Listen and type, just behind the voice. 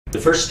The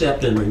first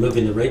step in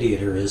removing the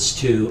radiator is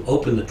to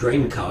open the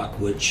drain cock,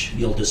 which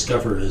you'll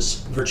discover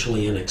is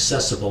virtually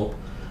inaccessible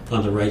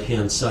on the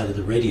right-hand side of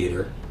the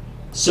radiator.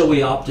 So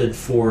we opted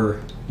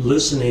for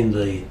loosening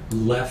the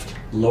left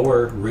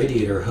lower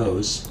radiator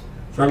hose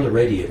from the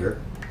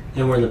radiator,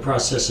 and we're in the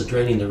process of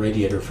draining the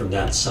radiator from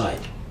that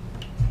side.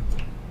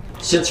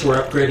 Since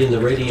we're upgrading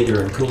the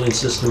radiator and cooling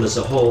system as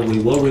a whole, we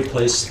will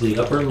replace the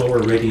upper and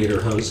lower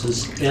radiator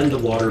hoses and the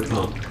water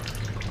pump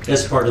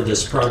as part of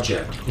this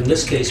project. In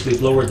this case,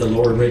 we've lowered the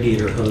lower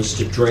radiator hose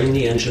to drain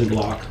the engine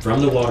block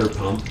from the water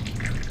pump,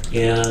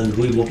 and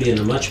we will be in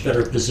a much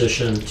better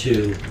position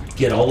to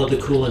get all of the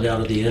coolant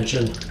out of the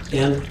engine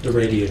and the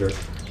radiator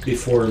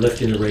before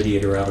lifting the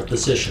radiator out of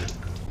position.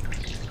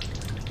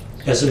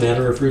 As a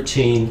matter of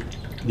routine,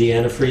 the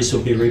antifreeze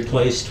will be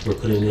replaced. We're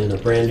putting in a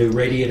brand new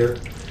radiator,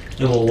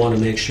 and we'll want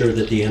to make sure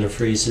that the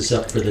antifreeze is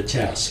up for the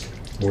task.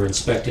 We're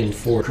inspecting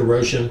for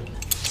corrosion.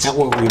 That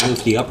will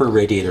remove the upper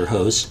radiator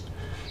hose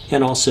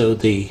and also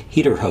the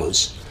heater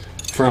hose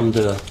from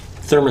the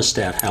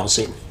thermostat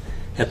housing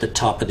at the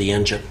top of the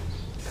engine.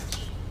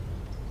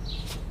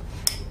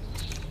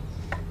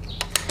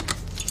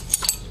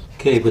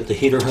 Okay, with the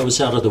heater hose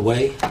out of the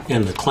way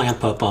and the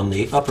clamp up on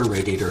the upper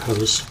radiator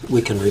hose,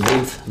 we can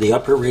remove the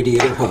upper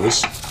radiator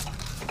hose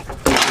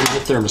from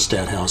the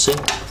thermostat housing.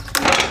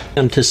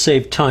 And to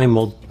save time,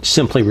 we'll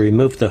simply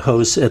remove the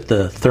hose at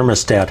the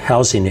thermostat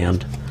housing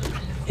end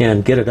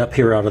and get it up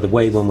here out of the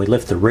way. When we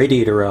lift the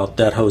radiator out,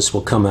 that hose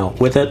will come out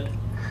with it.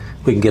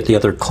 We can get the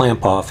other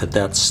clamp off at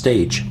that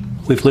stage.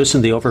 We've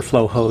loosened the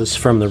overflow hose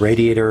from the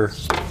radiator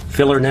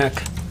filler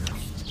neck.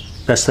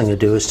 Best thing to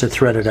do is to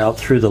thread it out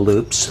through the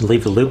loops,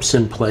 leave the loops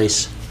in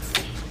place,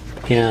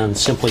 and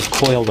simply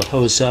coil the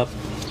hose up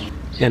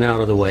and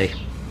out of the way.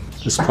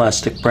 This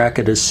plastic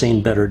bracket has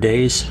seen better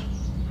days.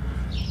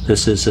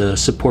 This is a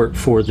support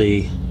for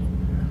the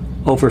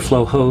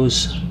overflow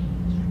hose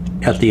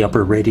at the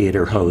upper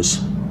radiator hose.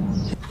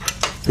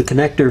 The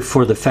connector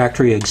for the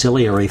factory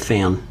auxiliary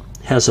fan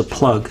has a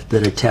plug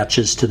that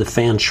attaches to the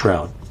fan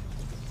shroud.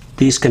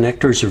 These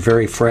connectors are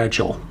very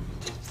fragile.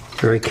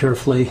 Very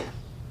carefully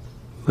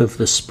move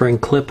the spring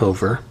clip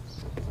over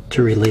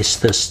to release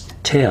this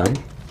tab.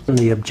 And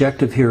the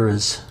objective here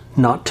is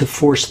not to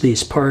force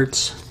these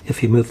parts.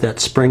 If you move that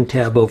spring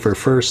tab over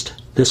first,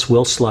 this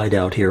will slide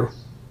out here.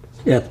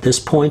 At this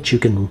point, you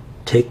can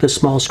take the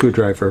small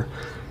screwdriver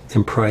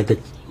and pry the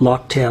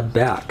lock tab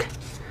back.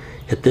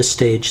 At this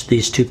stage,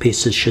 these two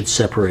pieces should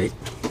separate.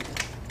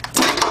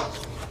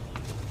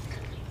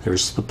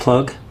 There's the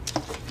plug.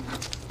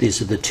 These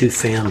are the two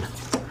fan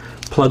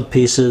plug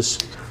pieces.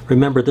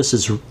 Remember, this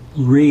is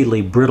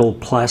really brittle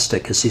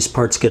plastic as these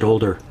parts get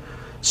older,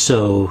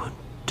 so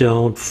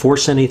don't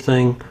force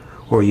anything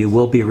or you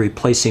will be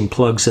replacing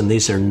plugs, and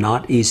these are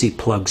not easy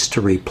plugs to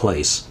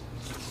replace.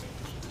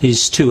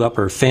 These two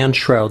upper fan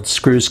shroud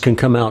screws can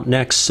come out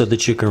next so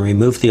that you can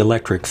remove the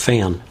electric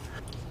fan.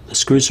 The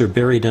screws are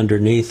buried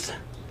underneath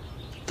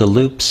the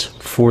loops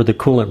for the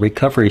coolant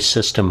recovery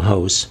system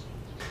hose,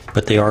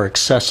 but they are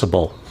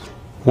accessible.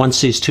 Once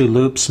these two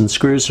loops and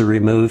screws are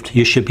removed,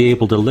 you should be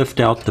able to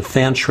lift out the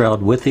fan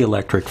shroud with the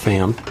electric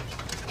fan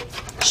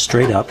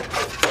straight up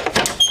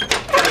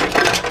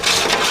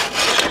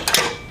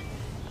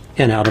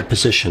and out of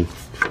position.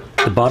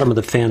 The bottom of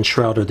the fan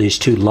shroud are these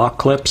two lock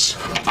clips,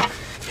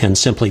 and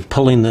simply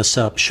pulling this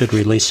up should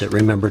release it.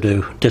 Remember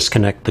to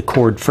disconnect the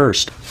cord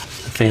first. The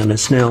fan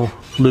is now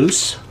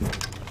loose.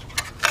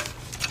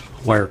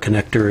 Wire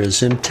connector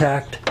is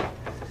intact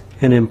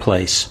and in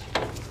place.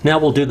 Now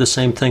we'll do the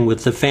same thing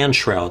with the fan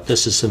shroud.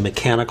 This is a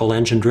mechanical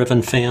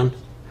engine-driven fan.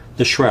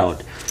 The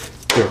shroud.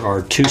 There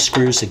are two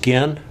screws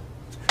again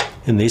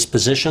in these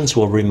positions.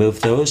 We'll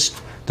remove those.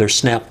 There's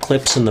snap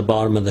clips in the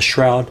bottom of the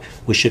shroud.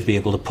 We should be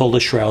able to pull the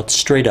shroud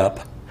straight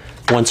up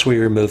once we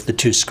remove the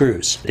two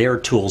screws. Air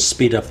tools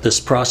speed up this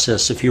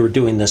process. If you were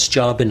doing this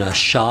job in a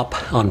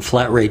shop on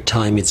flat rate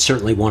time, you'd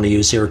certainly want to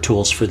use air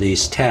tools for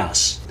these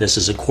tasks. This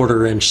is a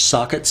 1/4 inch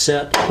socket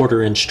set,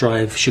 1/4 inch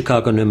drive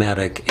Chicago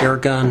pneumatic air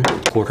gun,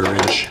 1/4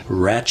 inch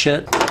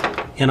ratchet,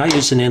 and I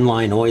use an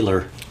inline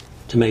oiler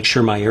to make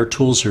sure my air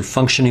tools are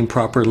functioning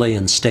properly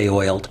and stay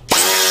oiled.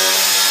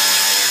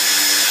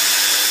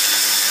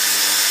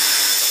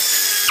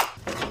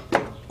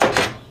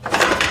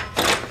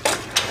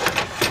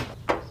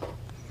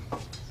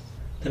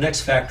 The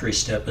next factory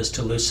step is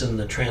to loosen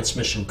the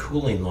transmission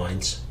cooling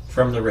lines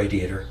from the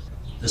radiator.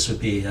 This would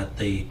be at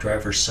the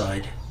driver's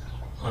side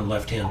on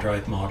left-hand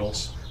drive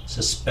models. It's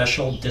a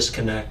special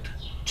disconnect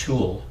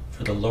tool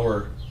for the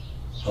lower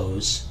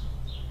hose,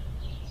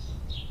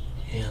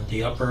 and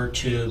the upper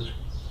tube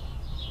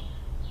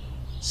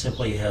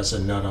simply has a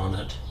nut on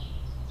it,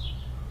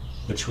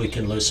 which we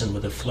can loosen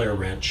with a flare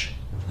wrench.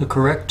 The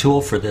correct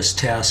tool for this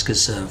task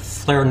is a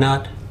flare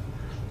nut,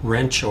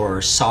 wrench,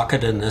 or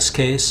socket in this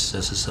case.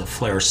 This is a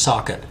flare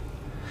socket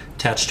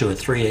attached to a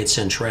 3/8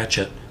 inch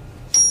ratchet.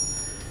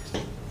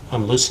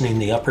 I'm loosening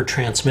the upper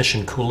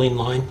transmission cooling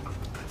line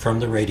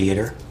from the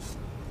radiator.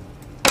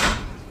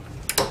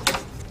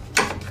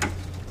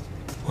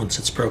 Once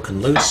it's broken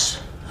loose,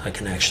 I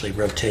can actually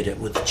rotate it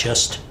with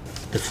just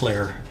the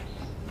flare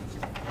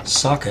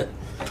socket,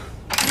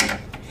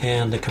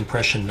 and the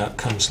compression nut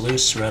comes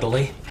loose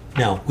readily.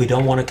 Now, we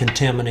don't want to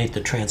contaminate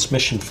the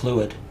transmission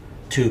fluid.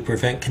 To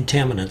prevent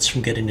contaminants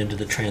from getting into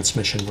the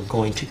transmission, we're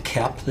going to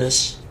cap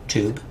this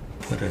tube,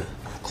 put a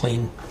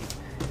clean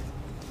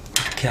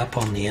cap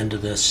on the end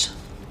of this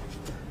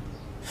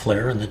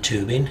flare and the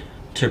tubing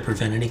to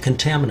prevent any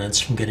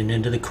contaminants from getting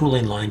into the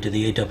cooling line to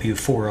the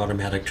AW4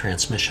 automatic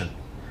transmission.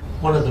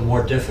 One of the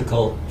more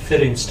difficult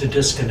fittings to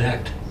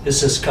disconnect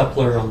is this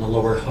coupler on the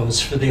lower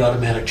hose for the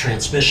automatic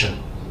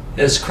transmission.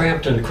 As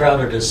cramped and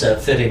crowded as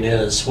that fitting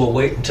is, we'll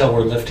wait until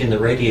we're lifting the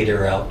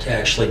radiator out to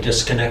actually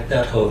disconnect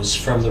that hose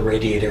from the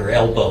radiator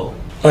elbow.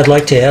 I'd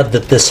like to add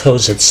that this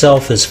hose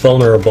itself is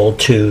vulnerable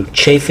to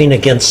chafing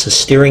against the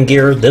steering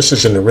gear. This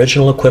is an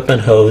original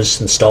equipment hose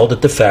installed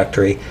at the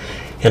factory,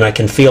 and I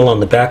can feel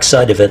on the back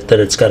side of it that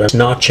it's got a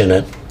notch in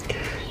it.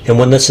 And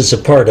when this is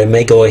apart, I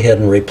may go ahead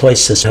and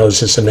replace this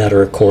hose as a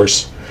matter of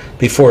course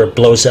before it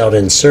blows out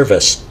in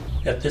service.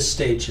 At this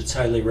stage, it's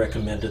highly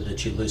recommended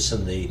that you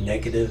loosen the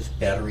negative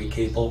battery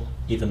cable,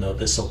 even though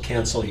this will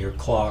cancel your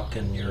clock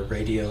and your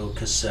radio,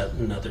 cassette,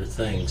 and other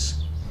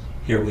things.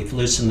 Here we've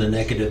loosened the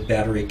negative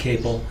battery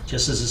cable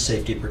just as a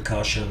safety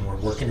precaution. We're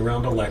working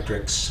around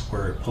electrics.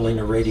 We're pulling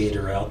a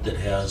radiator out that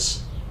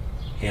has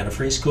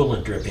antifreeze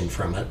coolant dripping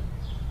from it.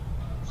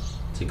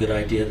 It's a good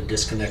idea to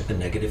disconnect the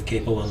negative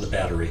cable on the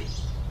battery.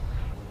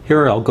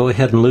 Here I'll go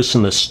ahead and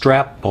loosen the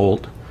strap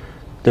bolt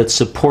that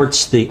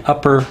supports the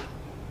upper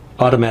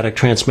automatic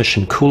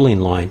transmission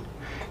cooling line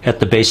at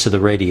the base of the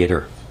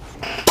radiator.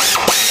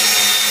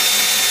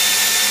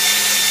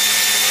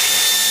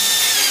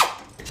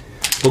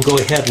 We'll go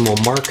ahead and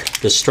we'll mark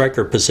the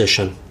striker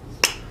position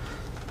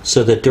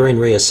so that during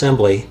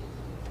reassembly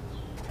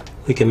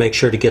we can make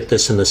sure to get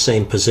this in the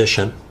same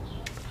position.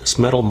 This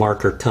metal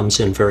marker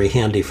comes in very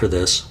handy for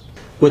this.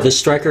 With the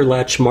striker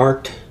latch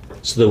marked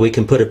so that we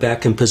can put it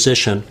back in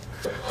position,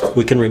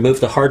 we can remove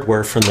the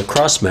hardware from the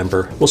cross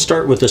member. We'll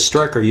start with the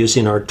striker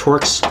using our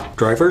Torx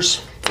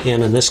drivers,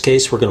 and in this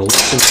case we're going to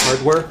loosen the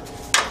hardware.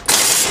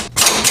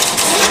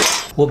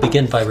 We'll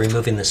begin by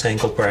removing this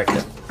angle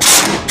bracket.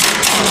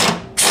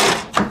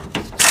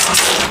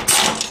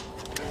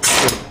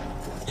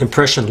 The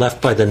impression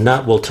left by the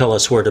nut will tell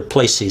us where to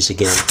place these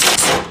again.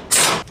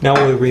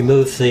 Now we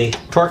remove the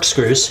Torx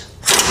screws.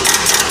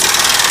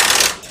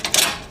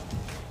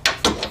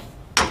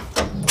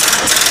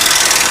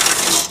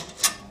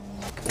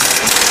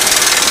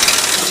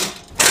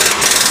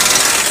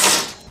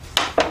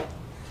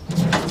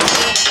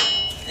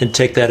 And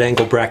take that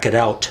angle bracket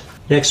out.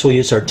 Next we'll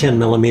use our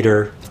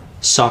 10mm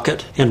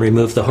socket and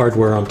remove the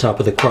hardware on top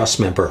of the cross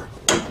member.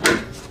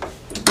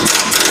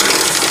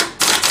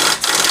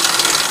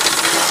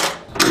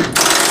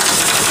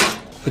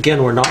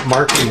 Again, we're not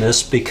marking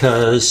this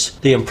because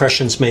the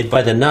impressions made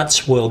by the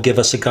nuts will give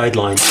us a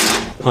guideline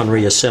on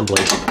reassembly.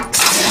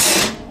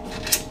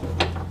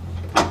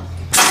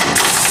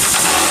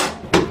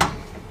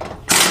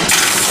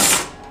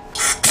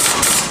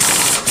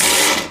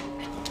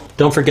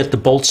 Don't forget the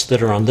bolts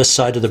that are on this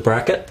side of the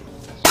bracket.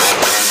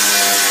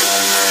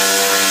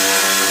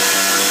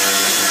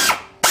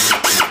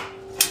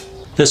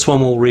 This one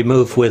we'll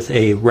remove with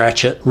a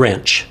ratchet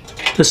wrench.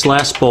 This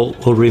last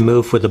bolt we'll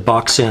remove with a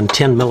box end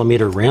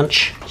 10mm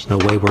wrench. There's no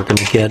way we're going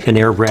to get an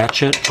air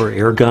ratchet or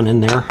air gun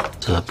in there.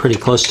 It's pretty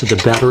close to the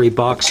battery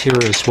box here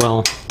as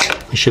well.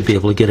 We should be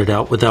able to get it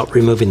out without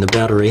removing the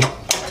battery.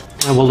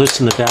 And we'll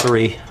loosen the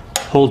battery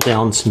hold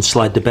downs and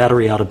slide the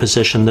battery out of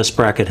position. This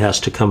bracket has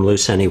to come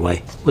loose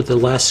anyway. With the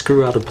last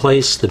screw out of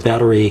place, the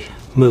battery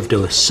moved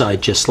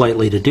aside just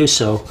slightly to do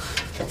so.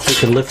 You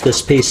can lift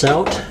this piece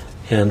out,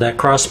 and that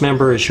cross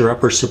member is your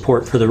upper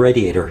support for the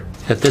radiator.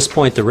 At this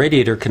point the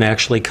radiator can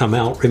actually come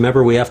out.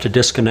 Remember, we have to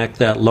disconnect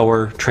that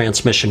lower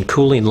transmission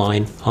cooling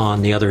line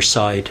on the other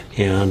side,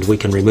 and we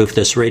can remove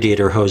this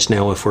radiator hose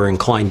now if we're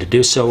inclined to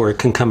do so, or it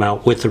can come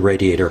out with the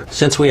radiator.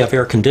 Since we have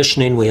air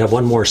conditioning, we have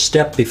one more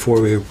step before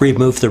we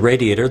remove the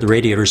radiator. The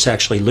radiator is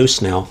actually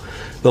loose now,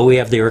 but we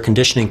have the air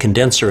conditioning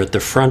condenser at the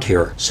front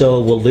here. So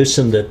we'll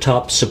loosen the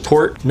top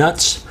support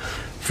nuts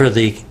for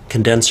the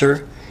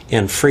condenser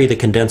and free the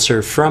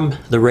condenser from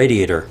the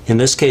radiator. In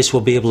this case,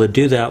 we'll be able to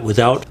do that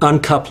without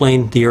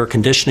uncoupling the air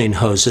conditioning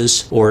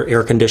hoses or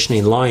air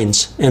conditioning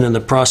lines, and in the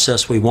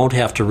process we won't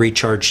have to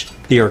recharge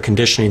the air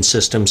conditioning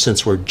system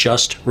since we're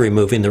just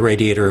removing the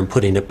radiator and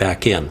putting it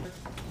back in.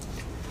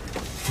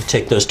 We'll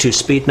take those two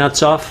speed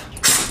nuts off,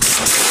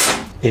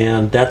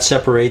 and that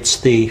separates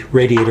the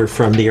radiator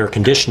from the air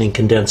conditioning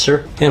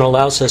condenser and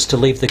allows us to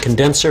leave the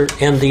condenser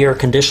and the air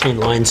conditioning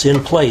lines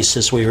in place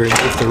as we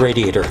remove the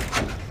radiator.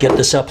 Get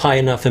this up high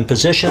enough in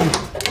position,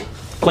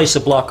 place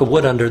a block of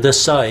wood under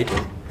this side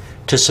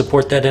to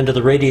support that end of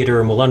the radiator,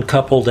 and we'll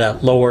uncouple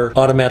that lower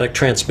automatic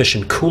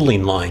transmission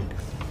cooling line.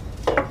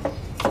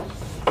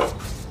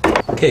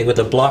 Okay, with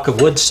a block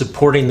of wood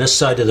supporting this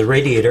side of the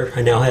radiator,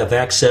 I now have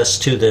access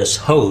to this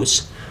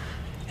hose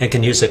and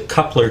can use a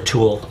coupler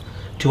tool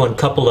to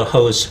uncouple the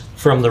hose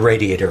from the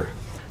radiator.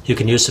 You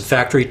can use a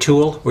factory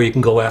tool or you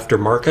can go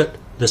aftermarket.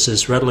 This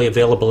is readily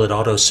available at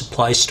auto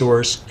supply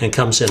stores and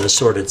comes in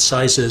assorted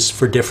sizes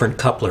for different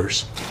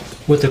couplers.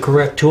 With the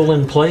correct tool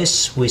in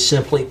place, we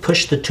simply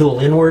push the tool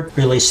inward,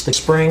 release the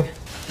spring.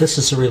 This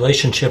is the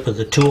relationship of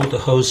the tool, the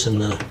hose,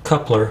 and the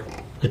coupler.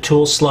 The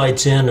tool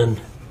slides in and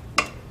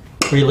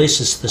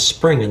releases the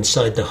spring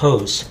inside the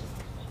hose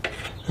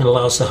and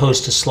allows the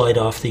hose to slide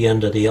off the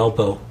end of the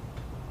elbow.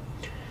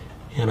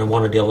 And I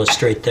wanted to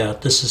illustrate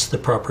that. This is the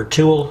proper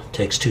tool. It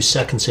takes 2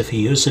 seconds if you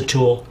use the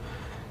tool.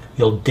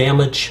 You'll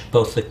damage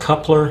both the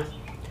coupler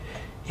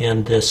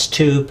and this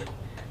tube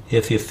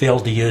if you fail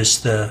to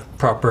use the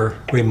proper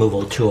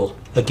removal tool.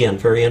 Again,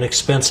 very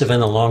inexpensive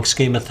in the long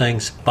scheme of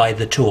things. Buy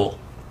the tool.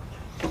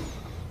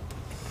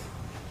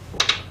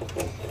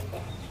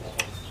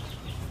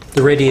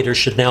 The radiator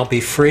should now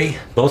be free.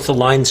 Both the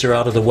lines are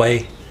out of the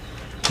way.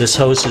 This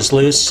hose is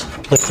loose.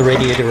 Lift the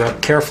radiator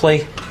up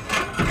carefully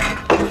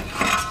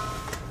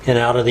and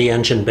out of the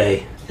engine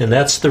bay. And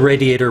that's the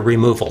radiator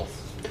removal.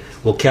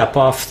 We'll cap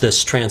off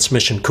this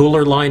transmission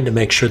cooler line to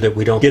make sure that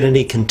we don't get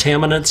any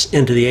contaminants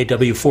into the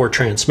AW4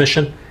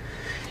 transmission.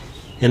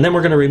 And then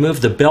we're going to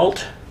remove the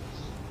belt,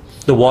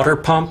 the water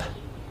pump,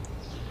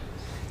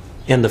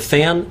 and the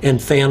fan and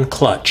fan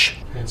clutch.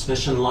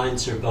 Transmission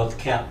lines are both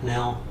capped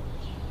now.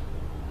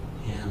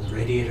 And the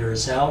radiator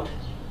is out.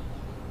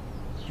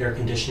 Air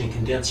conditioning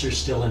condenser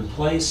still in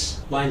place.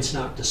 Line's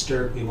not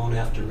disturbed. We won't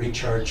have to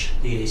recharge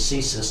the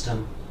AC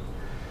system.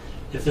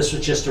 If this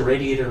was just a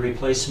radiator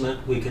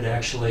replacement, we could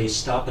actually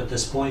stop at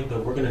this point,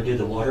 but we're going to do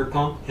the water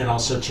pump and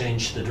also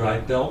change the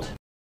drive belt.